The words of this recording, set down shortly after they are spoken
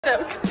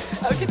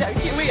Okay, now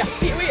here we are.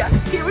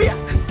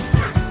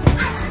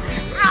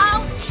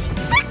 Ouch!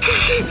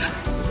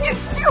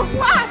 It's too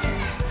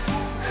fast.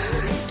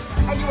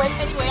 Anyway,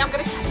 I'm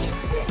gonna catch you.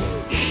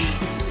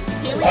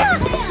 Here we are.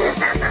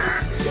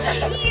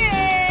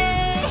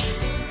 Yay!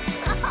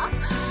 Do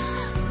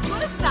you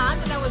want to stand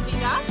and I will do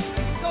that?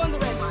 Go on the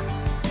red one.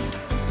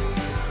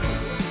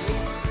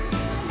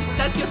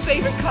 That's your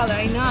favorite color,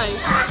 I know.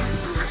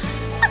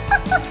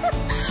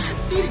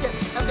 Do it again.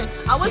 Okay,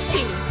 I will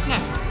spin you.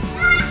 Now.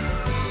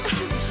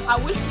 I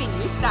will spin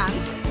you. Stand.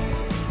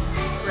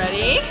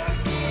 Ready?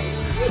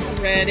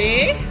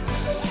 Ready?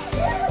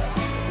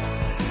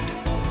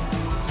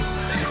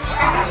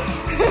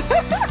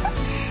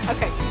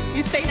 Okay,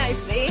 you stay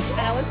nicely and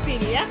I will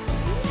spin you, yeah?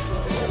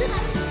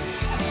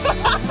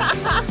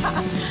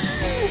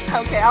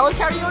 Okay, I will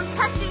carry on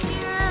catching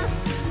you.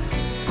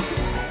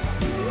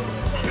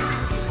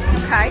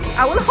 Okay, I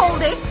will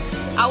hold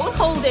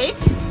it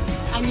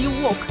and you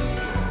walk.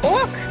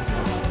 Walk!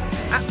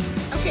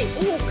 Okay,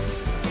 walk.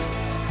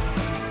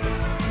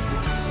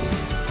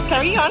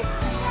 Carry on.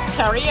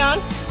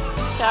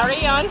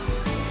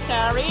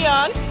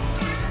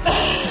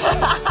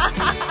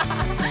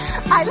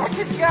 I let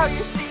it go,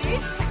 you see?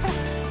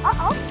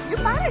 Uh-oh, you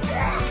managed.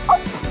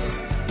 Oops.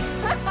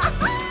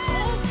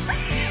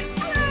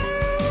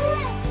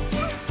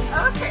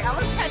 Okay, I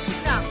will catch you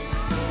now.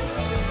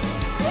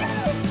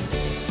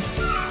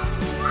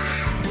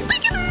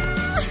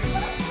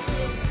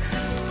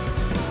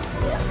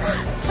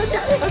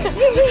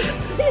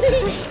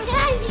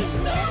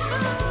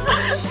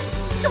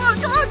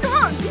 Come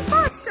on, be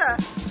faster.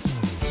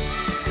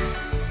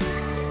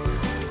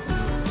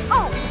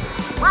 Oh,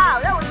 wow,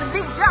 that was a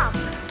big jump.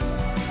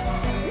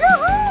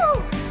 Yoo-hoo!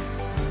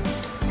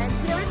 And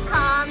here it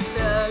comes,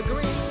 the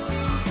green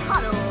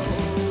tunnel.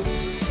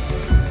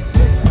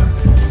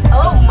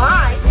 Oh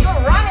my,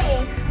 you're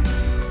running.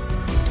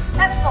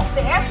 That's not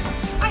fair.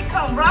 I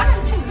can't run,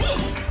 I'm too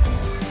big.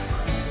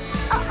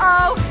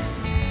 Uh-oh.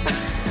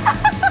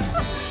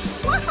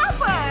 What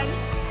happened?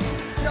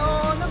 No,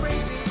 the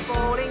bridge is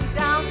falling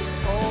down.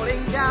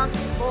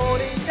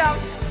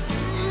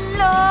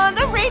 No,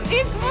 the bridge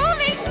is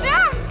falling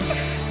down.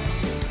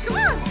 Come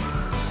on.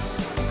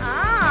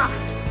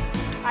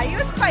 Are you a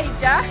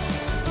spider?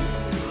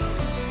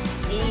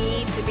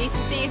 Itsy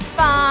bitsy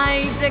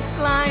spider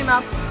climb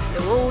up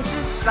the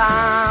water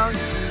spout.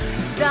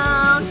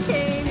 Down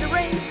came the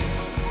rain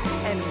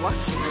and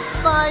washed the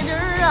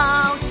spider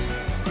out.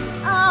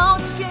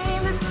 Out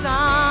came the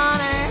sun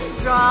and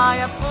dry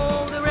up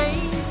all the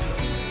rain.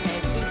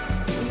 And itsy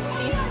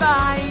bitsy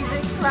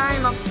spider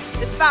climb up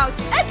the spout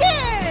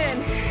again.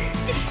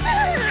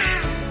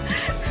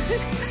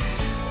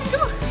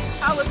 Come on,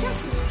 I will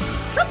catch you.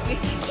 Trust me.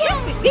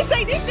 This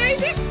way.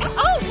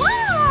 Oh,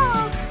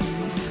 wow.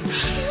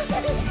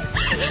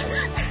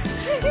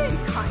 Be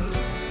kind.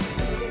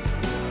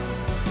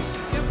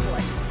 Good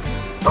boy.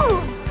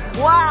 Boom.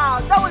 Wow,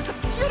 that was a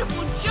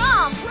beautiful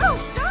jump. Well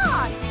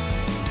done.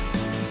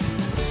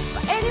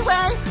 But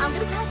anyway, I'm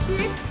going to catch you.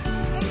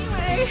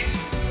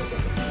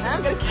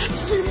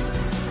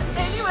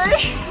 Anyway.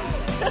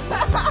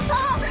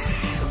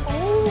 Oh,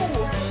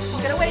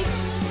 I'm gonna wait.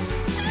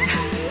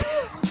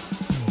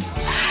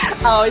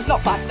 Oh, it's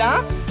not fast,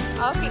 huh?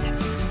 Okay then.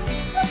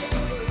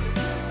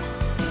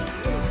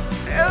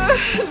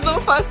 It's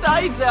not fast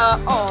either.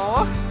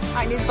 Oh,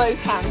 I need both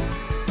hands.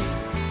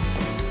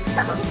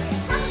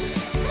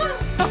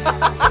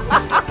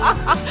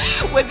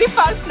 Was it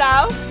fast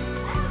now?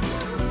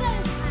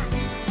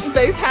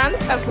 Both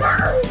hands?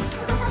 Okay.